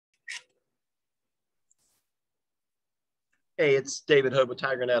Hey, it's David Hope with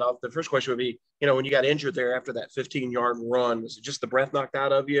TigerNet. The first question would be, when you got injured there after that 15-yard run, was it just the breath knocked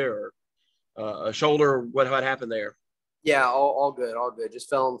out of you, or a shoulder? What happened there? Yeah, all good, all good. Just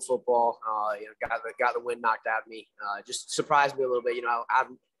fell on the football. Got the wind knocked out of me. Just surprised me a little bit. I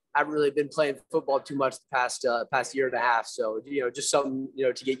haven't really been playing football too much the past year and a half. So just something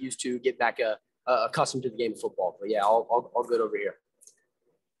to get used to, get back accustomed to the game of football. But yeah, all good over here.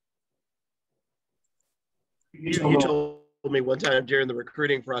 You told me one time during the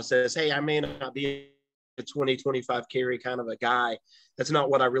recruiting process, hey, I may not be a 20, 25 carry kind of a guy. That's not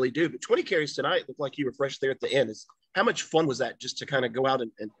what I really do. But 20 carries tonight looked like you were fresh there at the end. How much fun was that just to kind of go out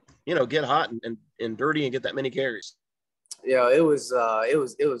and get hot and dirty and get that many carries? Yeah, it was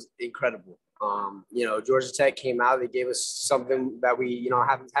incredible. Georgia Tech came out. They gave us something that we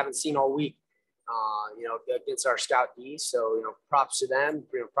haven't seen all week. Against our scout D. So props to them.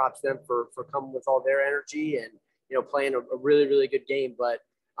 Props to them for coming with all their energy and playing a really, really good game. But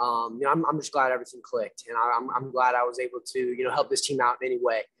I'm just glad everything clicked, and I'm glad I was able to help this team out in any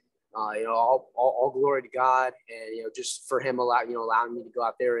way. All glory to God, and just for Him allowing me to go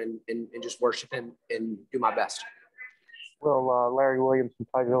out there and just worship Him and do my best. Well, Larry Williams from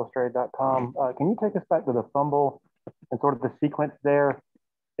TigerIllustrated.com. Can you take us back to the fumble and sort of the sequence there,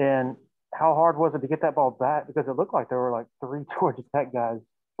 and how hard was it to get that ball back? Because it looked like there were like 3 Georgia Tech guys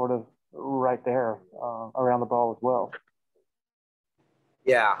sort of right there around the ball as well.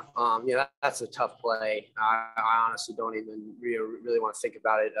 Yeah, that's a tough play. I honestly don't even really want to think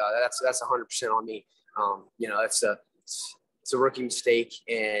about it. That's 100% on me. It's a rookie mistake,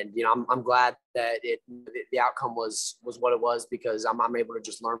 and I'm glad that the outcome was what it was, because I'm able to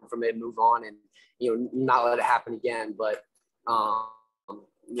just learn from it and move on, and not let it happen again. But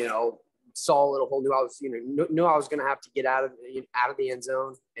saw a little hole, knew I was going to have to get out of the end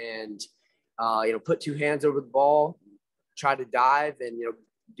zone, and put 2 hands over the ball, tried to dive, and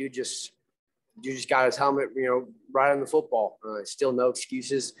dude just got his helmet right on the football. Still no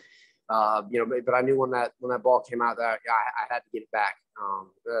excuses, but I knew when that ball came out that I had to get it back.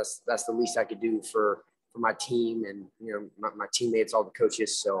 That's the least I could do for my team and my teammates, all the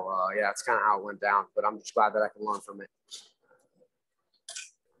coaches. So that's kind of how it went down, but I'm just glad that I can learn from it.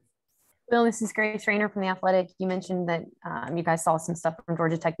 Bill, this is Grace Rayner from The Athletic. You mentioned that you guys saw some stuff from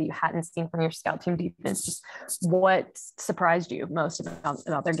Georgia Tech that you hadn't seen from your scout team defense. Just what surprised you most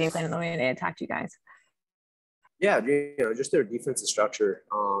about their game plan and the way they attacked you guys? Yeah, just their defensive structure.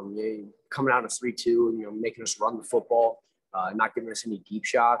 Coming out of 3-2 and making us run the football, not giving us any deep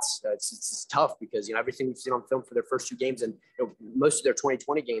shots. It's tough because everything we've seen on film for their first 2 games, and most of their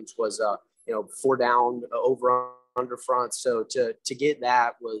 2020 games was 4 down, over under front. So to get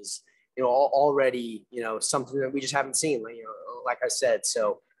that was already, something that we just haven't seen, like I said.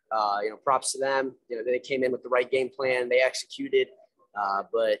 So, props to them. They came in with the right game plan. They executed.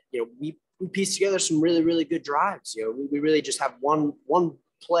 But, we pieced together some really, really good drives. We really just have one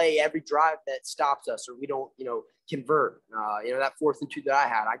play every drive that stops us, or we don't, convert. That 4th and 2 that I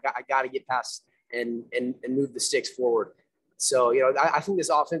had, I got to get past and move the sticks forward. So, I think this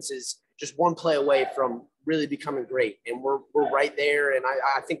offense is just one play away from really becoming great, and we're right there, and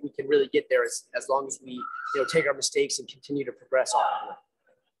I think we can really get there as long as we take our mistakes and continue to progress on it.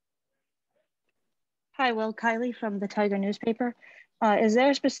 Hi, Will. Kylie from the Tiger newspaper. Is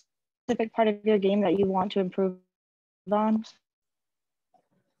there a specific part of your game that you want to improve on?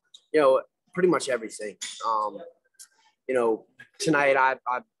 Pretty much everything. Tonight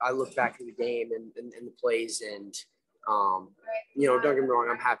I look back at the game and the plays, and don't get me wrong,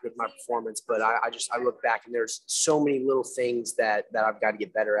 I'm happy with my performance, but I look back and there's so many little things that I've got to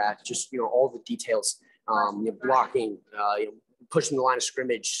get better at. Just, all the details, blocking, pushing the line of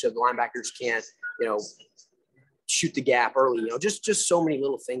scrimmage so the linebackers can't, shoot the gap early, just so many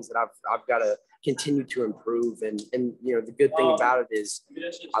little things that I've got to continue to improve. And the good thing about it is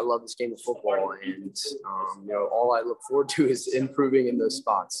I love this game of football, and, all I look forward to is improving in those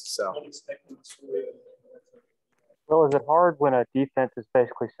spots. So. Well, is it hard when a defense is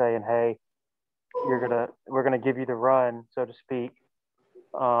basically saying, "Hey, we're gonna give you the run," so to speak?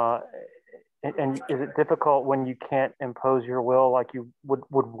 And is it difficult when you can't impose your will like you would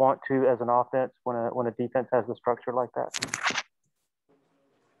want to as an offense when a defense has the structure like that?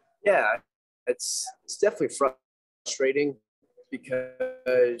 Yeah, it's definitely frustrating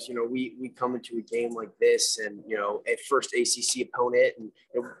because we come into a game like this, and a first ACC opponent, and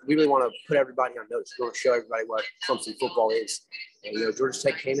we really want to put everybody on notice. We want to show everybody what Clemson football is. And Georgia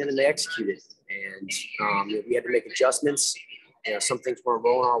Tech came in and they executed, and we had to make adjustments. Some things weren't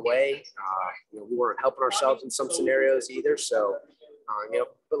rolling our way. We weren't helping ourselves in some scenarios either. So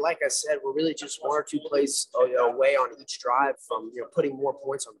But like I said, we're really just one or two plays away on each drive from putting more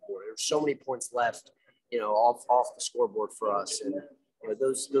points on the board. There's so many points left, off the scoreboard for us, and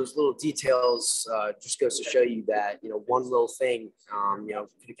those little details just goes to show you that one little thing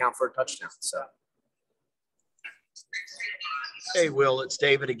could account for a touchdown. So. Hey, Will, it's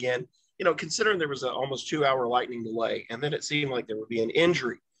David again. Considering there was an almost 2-hour lightning delay, and then it seemed like there would be an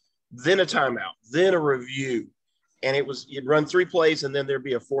injury, then a timeout, then a review, and you'd run 3 plays, and then there'd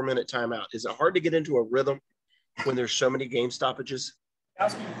be a 4-minute timeout. Is it hard to get into a rhythm when there's so many game stoppages?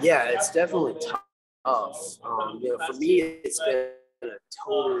 Yeah, it's definitely tough. For me, it's been a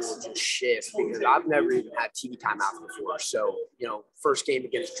total just shift because I've never even had TV timeouts before. So, first game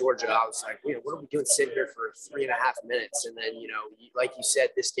against Georgia, I was like, what are we doing sitting here for 3.5 minutes? And then, like you said,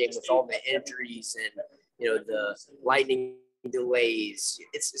 this game with all the injuries and, the lightning delays,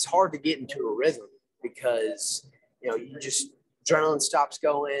 it's hard to get into a rhythm because, you just adrenaline stops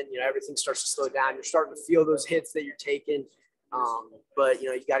going, everything starts to slow down. You're starting to feel those hits that you're taking. But,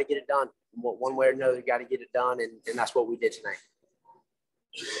 you got to get it done. One way or another, you got to get it done. And that's what we did tonight.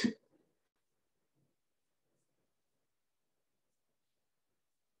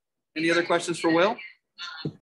 Any other questions for Will?